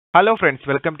Hello friends,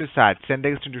 welcome to SAT, Center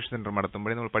Institution Center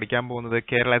നടത്തുമ്പോൾ നമ്മൾ പഠിക്കാൻ പോകുന്നത്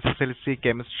Kerala SSLC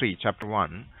Chemistry Chapter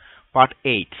 1 Part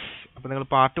 8. അപ്പോൾ നിങ്ങൾ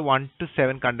Part 1 to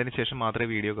 7 കണ്ടതിന് ശേഷം മാത്രമേ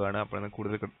വീഡിയോ കാണുക. അപ്പോൾ നിങ്ങൾക്ക്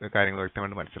കൂടുതൽ കാര്യങ്ങൾ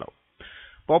വ്യക്തമായിട്ട് മനസ്സിലാവും.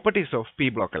 Properties of P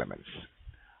block elements.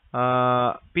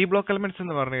 P block elements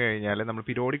എന്ന് പറഞ്ഞു കഴിഞ്ഞാൽ നമ്മൾ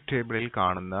പീരിയോഡിക് ടേബിളിൽ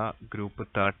കാണുന്ന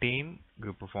group 13,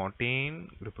 group 14,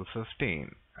 group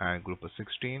 15, group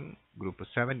 16,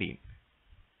 group 17,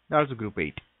 also group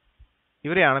 8.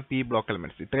 ഇവരെയാണ് P block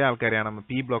elements. ഇത്രയും ആൾക്കാരെയാണ് നമ്മൾ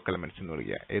പി ബ്ലോക്ക് എലമെന്റ്സ് എന്ന്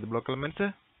വിളിക്കുക. ഏത് block elements?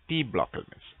 P block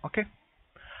elements. Okay,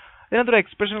 ഇതിനകത്തൊരു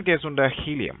എക്സ്പ്രഷണൽ കേസ് ഉണ്ട്,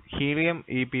 ഹീലിയം. ഹീലിയം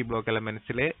ഈ പി ബ്ലോക്ക്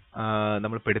എലമെന്റ്സിൽ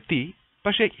നമ്മൾ പെടുത്തി.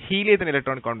 പക്ഷേ ഹീലിയത്തിന്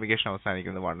ഇലക്ട്രോണിക് കോൺഫിഗറേഷൻ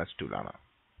അവസാനിക്കുന്നത് 1s2ലാണ്,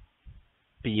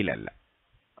 പിയിലല്ല.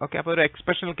 ഓക്കെ, അപ്പോൾ ഒരു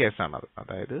എക്സ്പ്രഷണൽ കേസാണ് അത്.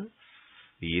 അതായത്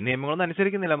ഈ നിയമങ്ങളൊന്നും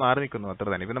അനുസരിക്കുന്നില്ല, മാറി നിൽക്കുന്നു, അത്ര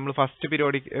തന്നെ. ഇപ്പം നമ്മൾ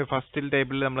ഫസ്റ്റ്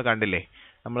ടേബിളിൽ നമ്മൾ കണ്ടില്ലേ,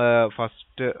 നമ്മൾ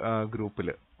ഫസ്റ്റ് ഗ്രൂപ്പിൽ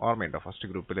ഓർമ്മയുണ്ടോ? ഫസ്റ്റ്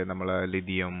ഗ്രൂപ്പിൽ നമ്മൾ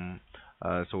lithium,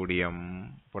 sodium,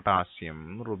 potassium,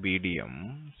 rubidium,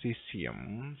 സിസിയം,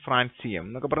 francium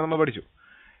എന്നൊക്കെ പറഞ്ഞ് നമ്മൾ പഠിച്ചു.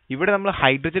 ഇവിടെ നമ്മൾ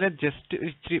ഹൈഡ്രജനെ ജസ്റ്റ്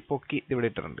ഇച്ചിരി പൊക്കി ഇവിടെ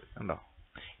ഇട്ടിട്ടുണ്ട്, ഉണ്ടോ?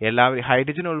 എല്ലാവരും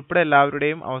ഹൈഡ്രജൻ ഉൾപ്പെടെ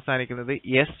എല്ലാവരുടെയും അവസാനിക്കുന്നത്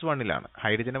S1ലാണ്.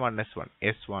 ഹൈഡ്രജന് 1s1,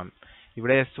 S1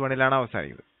 ഇവിടെ S1ലാണ്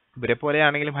അവസാനിക്കുന്നത്. ഇവരെ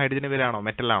പോലെയാണെങ്കിലും ഹൈഡ്രജൻ ഇവരാണോ,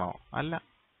 മെറ്റലാണോ? അല്ല.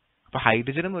 അപ്പൊ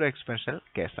ഹൈഡ്രജനും ഒരു എക്സ്പെൻഷൽ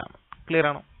കേസാണ്. ക്ലിയർ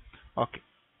ആണോ? Okay.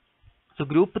 So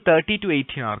group 30 to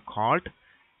 18 are called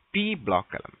P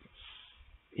block elements.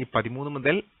 ഈ 13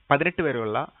 മുതൽ 18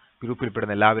 വരെയുള്ള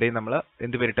ഗ്രൂപ്പിൽപ്പെടുന്ന എല്ലാവരെയും നമ്മൾ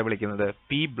എന്ത് പേരിട്ട് വിളിക്കുന്നത്?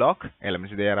 P block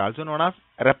elements. They are also known as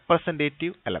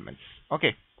representative elements.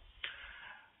 Okay,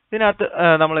 ഇതിനകത്ത്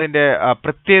നമ്മൾ ഇതിന്റെ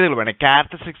പ്രത്യേകതകൾ വേണം,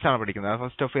 ക്യാരക്ടറിസ്റ്റിക്സ് ആണ് പഠിക്കുന്നത്.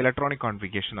 ഫസ്റ്റ് ഓഫ് ഇലക്ട്രോണിക്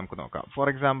കോൺഫിഗറേഷൻ നമുക്ക് നോക്കാം. ഫോർ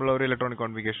എക്സാമ്പിൾ, ഒരു ഇലക്ട്രോണിക്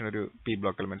കോൺഫിഗറേഷൻ ഒരു പി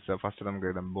ബ്ലോക്ക് എലമെന്റ്സ് ഫസ്റ്റ് നമുക്ക്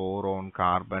എഴുതാം. Boron,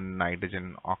 carbon, nitrogen,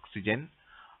 oxygen,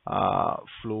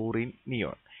 fluorine,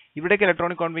 neon. ഇവിടേക്ക്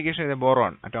ഇലക്ട്രോണിക് കോൺഫിഗറേഷൻ ഇത്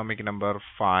boron atomic number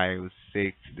 5,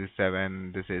 6, this 7,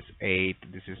 this is 8,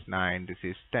 this is 9, this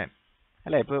is 10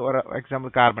 അല്ലേ? ഇപ്പോൾ ഒരു എക്സാമ്പിൾ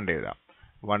കാർബണിന്റെ എഴുതാം.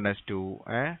 1s2,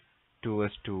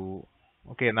 2s2,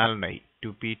 ഓക്കെ, 4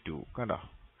 2p2 കണ്ടോ.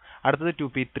 അടുത്തത്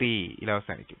 2p3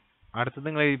 അവസാനിക്കും. അടുത്തത്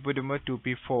നിങ്ങൾ ഇപ്പോൾ വരുമ്പോൾ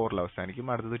 2p4 അവസാനിക്കും.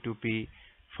 അടുത്തത്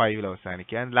 2p5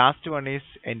 അവസാനിക്കും. And last one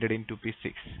is ended in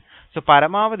 2p6. So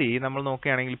പരമാവധി നമ്മൾ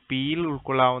നോക്കുകയാണെങ്കിൽ പിയിൽ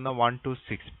ഉൾക്കൊള്ളാവുന്ന 1 to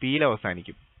 6 പിയിൽ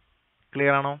അവസാനിക്കും.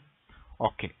 ക്ലിയർ ആണോ?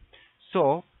 Okay. So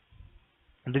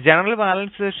the general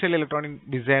valence shell electronic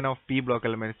design of p block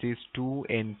elements is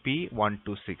 2np1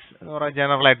 to 6 എന്ന് പറഞ്ഞാൽ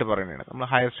ജനറൽ ആയിട്ട് പറയുന്നതാണ്. നമ്മൾ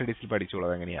ഹയർ സ്റ്റഡീസിൽ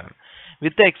പഠിച്ചുള്ളത് എങ്ങനെയാണ്,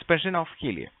 with the expansion of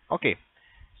helium. Okay,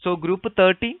 so group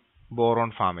 13 boron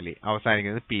family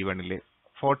അവസാനിക്കുന്നത് P1ല്,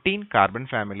 14 carbon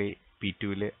family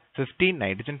P2ല്, 15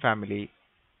 nitrogen family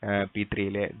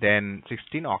P3ല്, then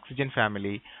 16 oxygen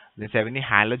family, then 17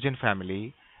 halogen family,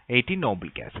 18 Noble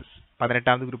gases.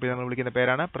 18ാമത്തെ ഗ്രൂപ്പിൽ നമ്മൾ വിളിക്കുന്ന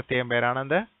പേരാണ്, പ്രത്യേകം പേരാണ്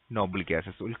എന്ത്? നോബിൾ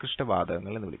ഗ്യാസസ്,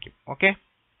 ഉത്കൃഷ്ടവാതകങ്ങൾ എന്ന് വിളിക്കും. Okay,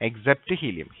 except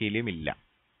helium. ഹീലിയം ഇല്ല.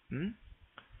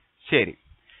 ശരി.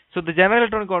 So the general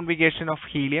electronic configuration of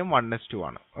helium 1s2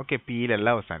 ആണ്. ഓക്കെ, പിയിലല്ല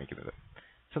അവസാനിക്കുന്നത്.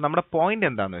 സോ നമ്മുടെ പോയിന്റ്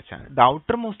എന്താന്ന് വെച്ചാൽ the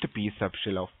outer most P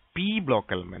subshell of P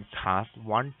block elements has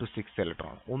 1 to 6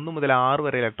 electron. 1 മുതൽ 6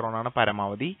 വരെ ഇലക്ട്രോൺ ആണ്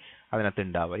പരമാവധി അതിനകത്ത്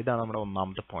ഉണ്ടാവുക. ഇതാണ് നമ്മുടെ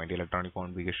ഒന്നാമത്തെ പോയിന്റ്, ഇലക്ട്രോണിക്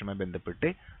കോൺഫിഗറേഷനുമായി ബന്ധപ്പെട്ട്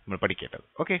നമ്മൾ പഠിക്കേണ്ടത്.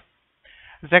 Okay,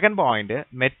 second point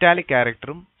metallic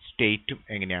ക്യാരക്ടറും സ്റ്റേറ്റും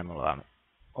എങ്ങനെയാണെന്നുള്ളതാണ്.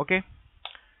 Okay,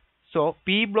 so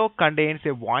P block contains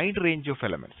A wide range of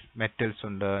elements. Metals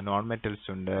ഉണ്ട്, നോൺ മെറ്റൽസ്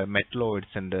ഉണ്ട്,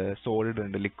 മെറ്റലോയിഡ്സ് ഉണ്ട്, സോളിഡ്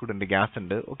ഉണ്ട്, ലിക്വിഡ് ഉണ്ട്, ഗ്യാസ്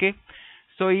ഉണ്ട്. ഓക്കെ,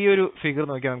 സോ ഈ ഒരു ഫിഗർ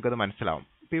നോക്കിയാൽ നമുക്കത് മനസ്സിലാവും.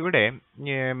 ഇപ്പൊ ഇവിടെ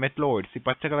മെറ്റലോയിഡ്സ്, ഈ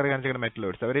പച്ച കളർ കാണിച്ചിരിക്കുന്ന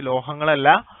മെറ്റലോയിഡ്സ്, അവർ ലോഹങ്ങളല്ല,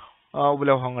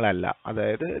 ഉപലോഹങ്ങളല്ല.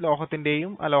 അതായത്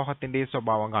ലോഹത്തിന്റെയും അലോഹത്തിന്റെയും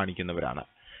സ്വഭാവം കാണിക്കുന്നവരാണ്.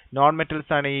 നോൺ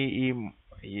മെറ്റൽസ് ആണ് ഈ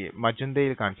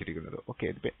മജന്തയിൽ കാണിച്ചിരിക്കുന്നത്. ഓക്കെ,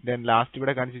 ദെൻ ലാസ്റ്റ്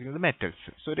ഇവിടെ കാണിച്ചിരിക്കുന്നത് മെറ്റൽസ്.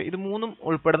 സോ ഇത് മൂന്നും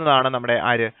ഉൾപ്പെടുന്നതാണ് നമ്മുടെ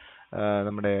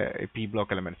പി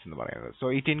ബ്ലോക്ക് എലമെന്റ്സ് എന്ന് പറയുന്നത്. So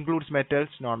it includes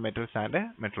metals, non metals and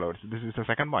metalloids. This is the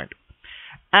second point.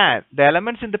 And the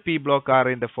elements in the P block are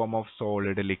in the form of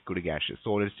solid, liquid, gas.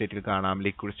 Solid സ്റ്റേറ്റിൽ കാണാം,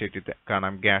 liquid സ്റ്റേറ്റിൽ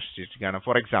കാണാം, gas സ്റ്റേറ്റിൽ കാണാം.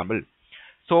 For example,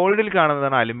 സോളിഡിൽ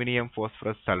കാണുന്നതാണ് aluminium,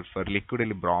 phosphorus, sulphur.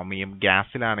 ലിക്വിഡിൽ ബ്രോമിയം.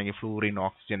 ഗ്യാസിലാണെങ്കിൽ fluorine,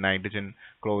 oxygen, nitrogen,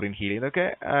 chlorine, helium. ഇതൊക്കെ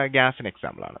ഗ്യാസിന്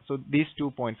example ആണ്. സോ ദീസ് 2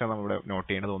 പോയിന്റ്സ് ആണ് നമ്മൾ നോട്ട്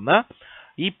ചെയ്യുന്നത്. ഒന്ന്,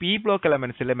 ഈ P block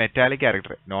എലമെന്റ്സിലെ metallic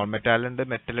character, non Metall ഉണ്ട്,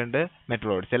 മെറ്റൽ ഉണ്ട്,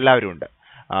 മെറ്റലോയിഡ്സ് എല്ലാവരും ഉണ്ട്.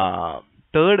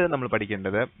 തേർഡ് നമ്മൾ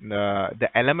പഠിക്കേണ്ടത് the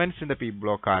elements in the P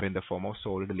block are in the form of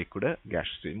solid, liquid,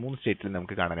 gas. 3 സ്റ്റേറ്റിൽ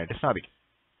നമുക്ക് കാണാനായിട്ട് സാധിക്കും.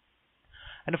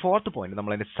 ആൻഡ് ഫോർത്ത് പോയിന്റ്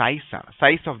നമ്മൾ അതിന്റെ സൈസ് ആണ്.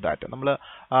 സൈസ് ഓഫ് ദാറ്റ് നമ്മൾ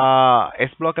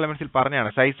എസ് ബ്ലോക്ക് എലമെന്റ്സിൽ പറഞ്ഞാണ്,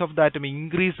 size of ദാറ്റം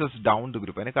increases down the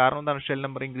group. അതിന് കാരണം എന്താണ്? ഷെൽ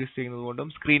നമ്പർ ഇൻക്രീസ് ചെയ്യുന്നത് കൊണ്ടും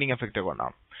സ്ക്രീനിങ് എഫക്റ്റ്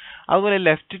കൊണ്ടാണ്. അതുപോലെ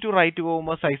ലെഫ്റ്റ് ടു റൈറ്റ്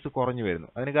പോകുമ്പോൾ സൈസ് കുറഞ്ഞു വരുന്നു.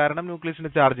 അതിന് കാരണം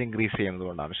ന്യൂക്ലിയസിന്റെ ചാർജ് ഇൻക്രീസ് ചെയ്യുന്നത്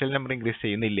കൊണ്ടാണ്, ഷെൽ നമ്പർ ഇൻക്രീസ്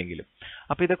ചെയ്യുന്നില്ലെങ്കിലും.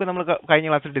 അപ്പോൾ ഇതൊക്കെ നമ്മൾ കഴിഞ്ഞ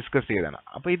ക്ലാസ്സിൽ ഡിസ്കസ് ചെയ്തതാണ്.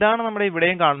 അപ്പോൾ ഇതാണ് നമ്മുടെ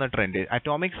ഇവിടെയും കാണുന്ന ട്രെൻഡ്.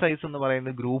 അറ്റോമിക് സൈസ് എന്ന്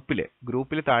പറയുന്നത്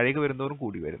ഗ്രൂപ്പിൽ താഴേക്ക് വരുന്നതോറും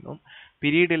കൂടി വരുന്നു,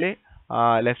 പീരീഡിൽ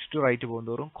ലെഫ്റ്റ് ടു റൈറ്റ്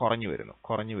പോകുന്നതോറും കുറഞ്ഞു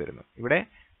വരുന്നു. ഇവിടെ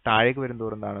താഴേക്ക്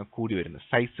വരുന്നതോറും എന്താണ് കൂടി വരുന്നത്,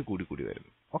 സൈസ് കൂടി കൂടി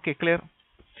വരുന്നു. Okay, clear?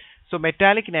 So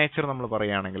metallic nature നമ്മൾ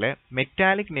പറയുകയാണെങ്കിൽ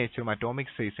മെറ്റാലിക് നേച്ചറും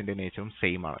അറ്റോമിക് സൈസിന്റെ നേച്ചറും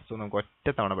സെയിം ആണ്. സോ നമുക്ക് ഒറ്റ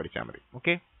തവണ പഠിച്ചാൽ മതി.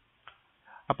 ഓക്കെ,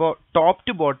 അപ്പോൾ top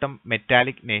two bottom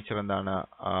metallic nature എന്താണ്,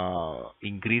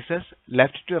 ഇൻക്രീസസ്,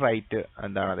 ലെഫ്റ്റ് ടു റൈറ്റ്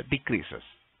എന്താണ്, decreases.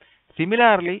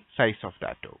 Similarly size of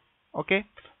the atom. Okay,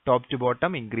 top two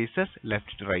bottom increases,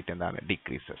 left to right എന്താണ്,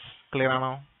 ഡിക്രീസസ്. ക്ലിയർ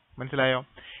ആണോ? മനസ്സിലായോ?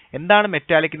 എന്താണ്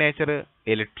മെറ്റാലിക് നേച്ചർ?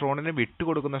 ഇലക്ട്രോണിന്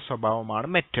വിട്ടുകൊടുക്കുന്ന സ്വഭാവമാണ്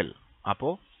മെറ്റൽ.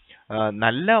 അപ്പോൾ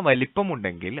നല്ല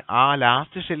വലിപ്പമുണ്ടെങ്കിൽ ആ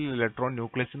ലാസ്റ്റ് ഷെല്ലിൽ ഇലക്ട്രോൺ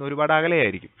ന്യൂക്ലിയസിൽ നിന്ന് ഒരുപാട്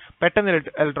അകലെയായിരിക്കും, പെട്ടെന്ന്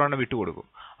ഇലക്ട്രോണിനെ വിട്ടുകൊടുക്കും.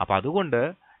 അപ്പോൾ അതുകൊണ്ട്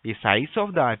ഈ size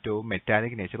of the ആറ്റവും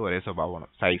metallic nature ഒരേ സ്വഭാവമാണ്.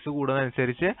 സൈസ്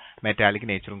കൂടുന്നതനുസരിച്ച് മെറ്റാലിക്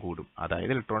നേച്ചറും കൂടും,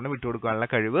 അതായത് ഇലക്ട്രോണിനെ വിട്ടുകൊടുക്കാനുള്ള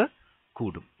കഴിവ്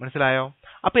കൂടും. മനസ്സിലായോ?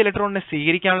 അപ്പോൾ ഇലക്ട്രോണിനെ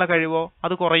സ്വീകരിക്കാനുള്ള കഴിവോ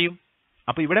അത് കുറയും.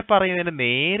 അപ്പോൾ ഇവിടെ പറയുന്നതിന്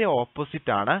നേരെ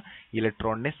ഓപ്പോസിറ്റ് ആണ്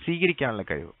ഇലക്ട്രോണിനെ സ്വീകരിക്കാനുള്ള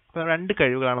കഴിവ്. അപ്പോൾ രണ്ട്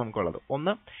കഴിവുകളാണ് നമുക്കുള്ളത്.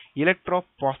 ഒന്ന് ഇലക്ട്രോ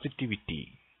പോസിറ്റിവിറ്റി.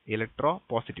 ഇലക്ട്രോ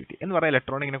പോസിറ്റിവിറ്റി എന്ന് പറഞ്ഞാൽ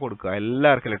ഇലക്ട്രോൺ ഇങ്ങനെ കൊടുക്കുക,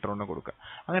 എല്ലാവർക്കും ഇലക്ട്രോണിനെ കൊടുക്കുക.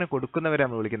 അങ്ങനെ കൊടുക്കുന്നവരെ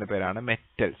നമ്മൾ വിളിക്കുന്ന പേരാണ്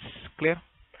മെറ്റൽസ്. ക്ലിയർ?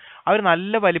 അവർ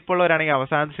നല്ല വലിപ്പമുള്ളവരാണെങ്കിൽ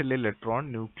അവസാനത്തെ ഷെല്ലിൽ ഇലക്ട്രോൺ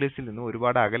ന്യൂക്ലിയസിൽ നിന്ന്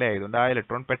ഒരുപാട് അകലെ ആയതുകൊണ്ട് ആ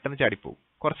ഇലക്ട്രോൺ പെട്ടെന്ന് ചാടിപ്പോകും,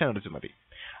 കുറച്ച് എനർജി മതി.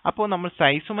 അപ്പോൾ നമ്മൾ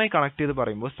സൈസുമായി കണക്ട് ചെയ്ത്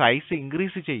പറയുമ്പോൾ സൈസ്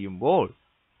ഇൻക്രീസ് ചെയ്യുമ്പോൾ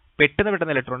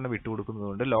പെട്ടെന്ന് ഇലക്ട്രോണിനെ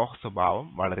വിട്ടുകൊടുക്കുന്നതുകൊണ്ട് ലോഹ സ്വഭാവം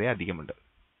വളരെ അധികമുണ്ട്.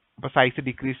 അപ്പോൾ സൈസ്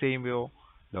ഡിക്രീസ് ചെയ്യുമ്പോഴോ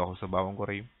ലോഹ സ്വഭാവം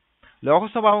കുറയും. ലോഹ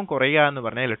സ്വഭാവം കുറയുക എന്ന്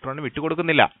പറഞ്ഞാൽ ഇലക്ട്രോണിനെ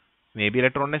വിട്ടുകൊടുക്കുന്നില്ല, മേ ബി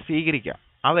ഇലക്ട്രോണിനെ സ്വീകരിക്കുക.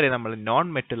 അവരെ നമ്മൾ നോൺ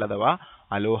മെറ്റൽ അഥവാ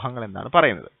അലോഹങ്ങൾ എന്നാണ്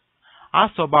പറയുന്നത്. ആ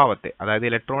സ്വഭാവത്തെ, അതായത്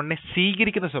ഇലക്ട്രോണിനെ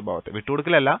സ്വീകരിക്കുന്ന സ്വഭാവത്തെ,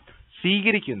 വിട്ടുകൊടുക്കലല്ല,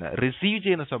 സ്വീകരിക്കുന്ന, റിസീവ്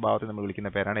ചെയ്യുന്ന സ്വഭാവത്തെ നമ്മൾ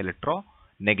വിളിക്കുന്ന പേരാണ് ഇലക്ട്രോ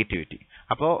നെഗറ്റിവിറ്റി.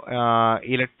 അപ്പോൾ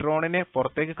ഇലക്ട്രോണിനെ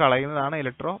പുറത്തേക്ക് കളയുന്നതാണ്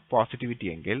ഇലക്ട്രോ പോസിറ്റിവിറ്റി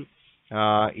എങ്കിൽ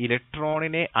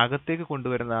ഇലക്ട്രോണിനെ അകത്തേക്ക്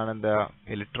കൊണ്ടുവരുന്നതാണ് എന്താ,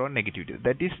 electro negativity.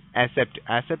 That is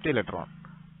accept electron.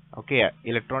 Okay,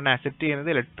 ഇലക്ട്രോണിനെ അക്സെപ്റ്റ് ചെയ്യുന്നത്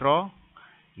electro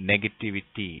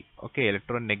negativity. Okay,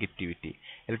 electro negativity.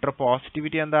 Electro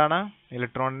positivity എന്താണ്,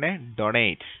 ഇലക്ട്രോണിനെ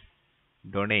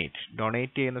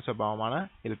ഡൊണേറ്റ് ചെയ്യുന്ന സ്വഭാവമാണ്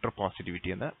ഇലക്ട്രോ പോസിറ്റിവിറ്റി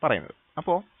എന്ന് പറയുന്നത്.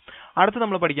 അപ്പോൾ അടുത്ത്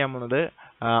നമ്മൾ പഠിക്കാൻ പോകുന്നത്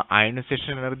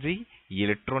ionisation energy,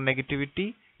 electro negativity,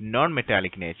 non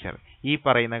metallic nature. ഈ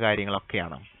പറയുന്ന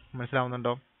കാര്യങ്ങളൊക്കെയാണ്.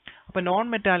 മനസ്സിലാവുന്നുണ്ടോ? അപ്പോൾ നോൺ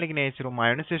മെറ്റാലിക് നേച്ചറും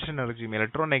അയണൈസേഷൻ എനർജിയും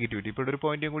ഇലക്ട്രോ നെഗറ്റിവിറ്റി. ഇപ്പോൾ ഒരു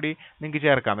പോയിന്റും കൂടി നിങ്ങൾക്ക്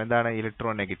ചേർക്കാം. എന്താണ്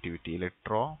electro negativity?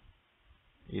 Electro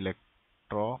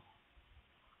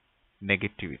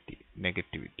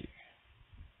negativity.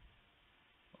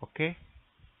 Okay,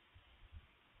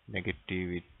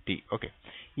 negativity. Okay,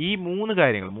 ഈ മൂന്ന്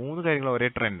കാര്യങ്ങൾ ഒരേ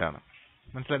ട്രെൻഡാണ്.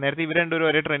 മനസ്സിലായി? നേരത്തെ ഇവർ രണ്ടുപേരും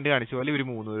ഒരേ ട്രെൻഡ് കാണിച്ചു പോലെ ഇവർ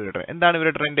മൂന്ന് ട്രെൻഡ്. എന്താണ്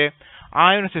ഇവരുടെ ട്രെൻഡ്?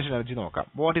 അയോണൈസേഷൻ എനർജി നോക്കാം.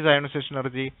 What is ionisation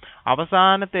energy?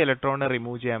 അവസാനത്തെ ഇലക്ട്രോണിനെ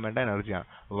റിമൂവ് ചെയ്യാൻ വേണ്ട എനർജിയാണ്.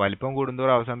 വലിപ്പം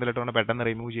കൂടുന്തോറും അവസാനത്തെ ഇലക്ട്രോണിനെ പെട്ടെന്ന്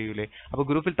റിമൂവ് ചെയ്യൂലേ? അപ്പോൾ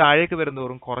ഗ്രൂപ്പിൽ താഴേക്ക്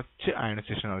വരുന്നതോറും കുറച്ച്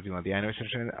അയോണൈസേഷൻ എനർജി മതി.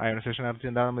 അയോണൈസേഷൻ എനർജി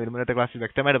എന്താണെന്ന് മുന്നത്തെ ക്ലാസ്സിൽ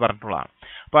വ്യക്തമായിട്ട് പറഞ്ഞിട്ടുള്ളതാണ്.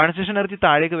 അപ്പോൾ അയോണൈസേഷൻ എനർജി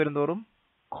താഴേക്ക് വരുന്നതോറും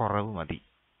കുറവ് മതി.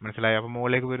 മനസ്സിലായി? അപ്പോൾ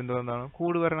മുകളിലേക്ക് വരുന്നതോറും എന്താണ്,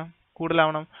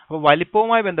 കൂടുതലാവണം. അപ്പോൾ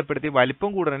വലിപ്പവുമായി ബന്ധപ്പെടുത്തി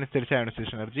വലിപ്പം കൂടുന്നതനുസരിച്ച്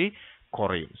അയോണൈസേഷൻ എനർജി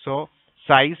കുറയും. സോ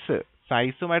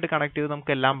സൈസുമായിട്ട് കണക്ട് ചെയ്ത്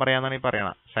നമുക്ക് എല്ലാം പറയാന്നാണ് ഈ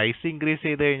പറയണം. സൈസ് ഇൻക്രീസ്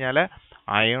ചെയ്ത് കഴിഞ്ഞാൽ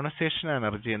അയോണൈസേഷൻ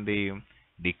എനർജി എന്ത് ചെയ്യും,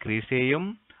 ഡിക്രീസ് ചെയ്യും.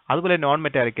 അതുപോലെ നോൺ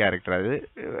മെറ്റാലിക് ക്യാരക്ടർ, അതായത്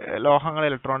ലോഹങ്ങൾ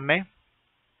ഇലക്ട്രോണിനെ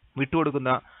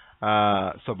വിട്ടുകൊടുക്കുന്ന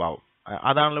സ്വഭാവം,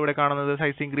 അതാണല്ലോ ഇവിടെ കാണുന്നത്.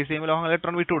 സൈസ് ഇൻക്രീസ് ചെയ്യുമ്പോൾ ലോഹങ്ങൾ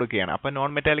ഇലക്ട്രോൺ വിട്ടുകൊടുക്കുകയാണ്. അപ്പോൾ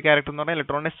നോൺ മെറ്റാലിക് ക്യാരക്ടർ എന്ന് പറഞ്ഞാൽ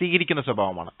ഇലക്ട്രോണിനെ സ്വീകരിക്കുന്ന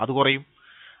സ്വഭാവമാണ്, അത് കുറയും.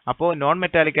 അപ്പോൾ നോൺ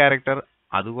മെറ്റാലിക് ക്യാരക്ടർ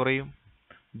അത് കുറയും.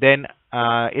 ദെൻ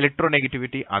ഇലക്ട്രോ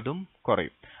നെഗറ്റിവിറ്റി അതും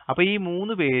കുറയും. അപ്പോൾ ഈ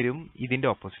മൂന്ന് പേരും ഇതിന്റെ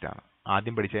ഓപ്പോസിറ്റ് ആണ്,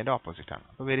 ആദ്യം പഠിച്ചതിന്റെ ഓപ്പോസിറ്റ് ആണ്.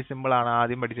 അപ്പോൾ വെരി സിമ്പിൾ ആണ്.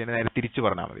 ആദ്യം പഠിച്ചതിന്റെ നേരെ തിരിച്ചു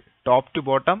പറഞ്ഞാൽ മതി. Top two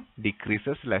bottom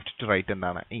decreases, left to right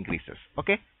എന്താണ്, increases.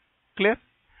 Okay, clear?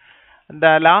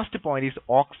 The last point is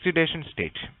oxidation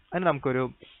state. അതിന് നമുക്കൊരു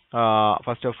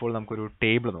ഫസ്റ്റ് ഓഫ് ഓൾ നമുക്കൊരു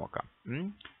ടേബിൾ നോക്കാം.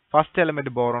 First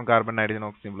element boron, carbon, nitrogen,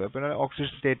 oxygen. പിന്നെ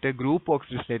oxidation state, group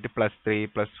oxidation state +3,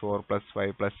 +4,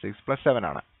 +5, +6, +7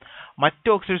 ആണ്. മറ്റ്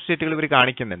oxidation സ്റ്റേറ്റുകൾ ഇവർ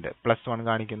കാണിക്കുന്നുണ്ട്. +1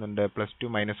 കാണിക്കുന്നുണ്ട്, +2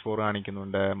 -4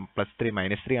 കാണിക്കുന്നുണ്ട്, +3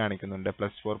 -3 കാണിക്കുന്നുണ്ട്,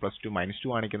 +4 +2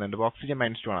 -2 കാണിക്കുന്നുണ്ട്. ഓക്സിജൻ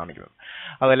 -2 ആണ് കാണിക്കുന്നത്.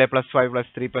 അതുപോലെ +5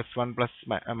 +3 +1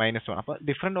 +-1. അപ്പോൾ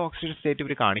ഡിഫറെന്റ് ഓക്സിഡേഷൻ സ്റ്റേറ്റ്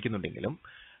ഇവർ കാണിക്കുന്നുണ്ടെങ്കിലും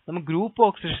നമുക്ക് ഗ്രൂപ്പ്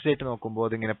ഓക്സിഡേഷൻ സ്റ്റേറ്റ് നോക്കുമ്പോൾ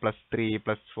അതിങ്ങനെ +3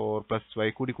 +4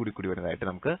 +5 കൂടി വരുന്നതായിട്ട്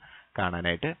നമുക്ക്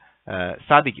കാണാനായിട്ട്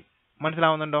സാധിക്കും.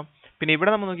 മനസ്സിലാവുന്നുണ്ടോ? പിന്നെ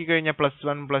ഇവിടെ നമ്മൾ നോക്കിക്കഴിഞ്ഞാൽ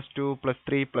 +1 +2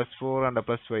 +3 +4 ഉണ്ട്,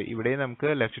 +5. ഇവിടെ നമുക്ക്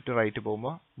ലെഫ്റ്റ് ടു റൈറ്റ്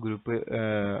പോകുമ്പോൾ ഗ്രൂപ്പ്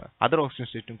അതർ ഓക്സിജൻ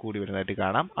സ്റ്റേറ്റും കൂടി വരുന്നതായിട്ട്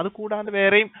കാണാം. അത് കൂടാതെ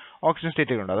വേറെയും ഓക്സിജൻ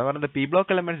സ്റ്റേറ്റുകളുണ്ട്. അത് പറയുന്നത് p block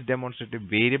elements demonstrate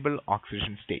variable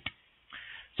oxidation state.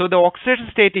 So the oxidation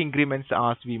state increments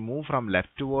as we move from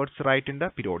left towards right in the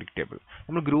periodic table.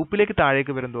 നമ്മൾ ഗ്രൂപ്പിലേക്ക്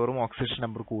താഴേക്ക് വരുന്നതോറും ഓക്സിഡേഷൻ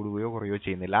നമ്പർ കൂടുകയോ കുറയോ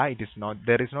ചെയ്യുന്നില്ല.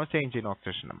 There is no change in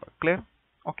oxidation number. Clear?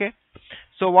 Okay.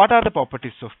 So what are the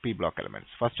properties of p block elements?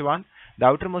 First one, the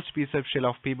outermost p shell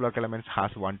of p block elements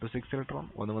has 1 to 6 electron.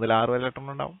 1 മുതൽ 6 വരെ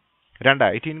electron ഉണ്ടാവും. രണ്ട്,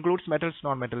 it includes metals,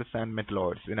 non-metals and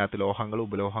metalloids. ഇതിനകത്ത് ലോഹങ്ങളും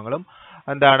ഉപലോഹങ്ങളും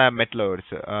എന്താണ്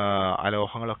metalloids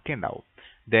അലോഹങ്ങളൊക്കെ ഉണ്ടാവും.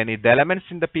 Then the elements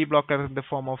in the p block are in the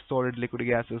form of solid, liquid,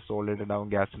 gases. Solid ഉണ്ടാവും,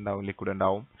 gas ഉണ്ടാവും, liquid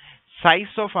ഉണ്ടാവും.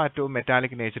 Size of atom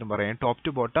metallic nature പറയാം, top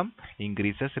to bottom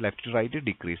increases, left to right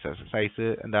decreases. Size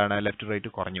എന്താണ് left to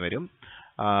right കുറഞ്ഞു വരും,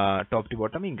 top two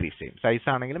bottom increase ചെയ്യും. Size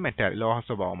ആണെങ്കിലും ലോഹ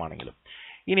സ്വഭാവമാണെങ്കിലും.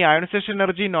 ഇനി ionisation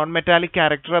energy, non metallic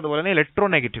character, അതുപോലെ തന്നെ ഇലക്ട്രോ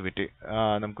നെഗറ്റിവിറ്റി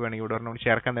നമുക്ക് വേണമെങ്കിൽ ഇവിടെ ഒരെണ്ണം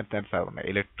ചേർക്കാൻ നേരത്തെ സാറുണ്ട്.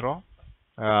 ഇലക്ട്രോ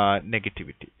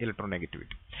നെഗറ്റിവിറ്റി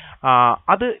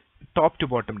അത് top to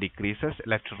bottom decreases,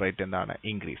 left to right എന്താണ്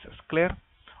increases. Clear?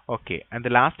 Okay, and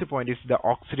the last point is the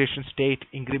oxidation state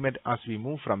increment as we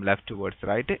move from left towards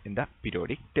right in the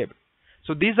periodic table.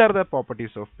 So these are the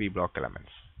properties of p block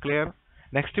elements. Clear?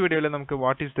 Next video il namukku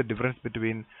what is the difference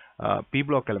between p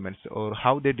block elements or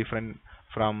how they different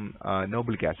from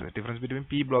noble gases, difference between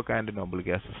p block and noble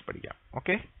gases padikam.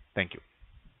 Okay, thank you.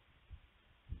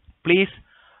 Please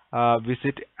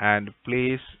visit and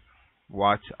please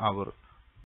watch our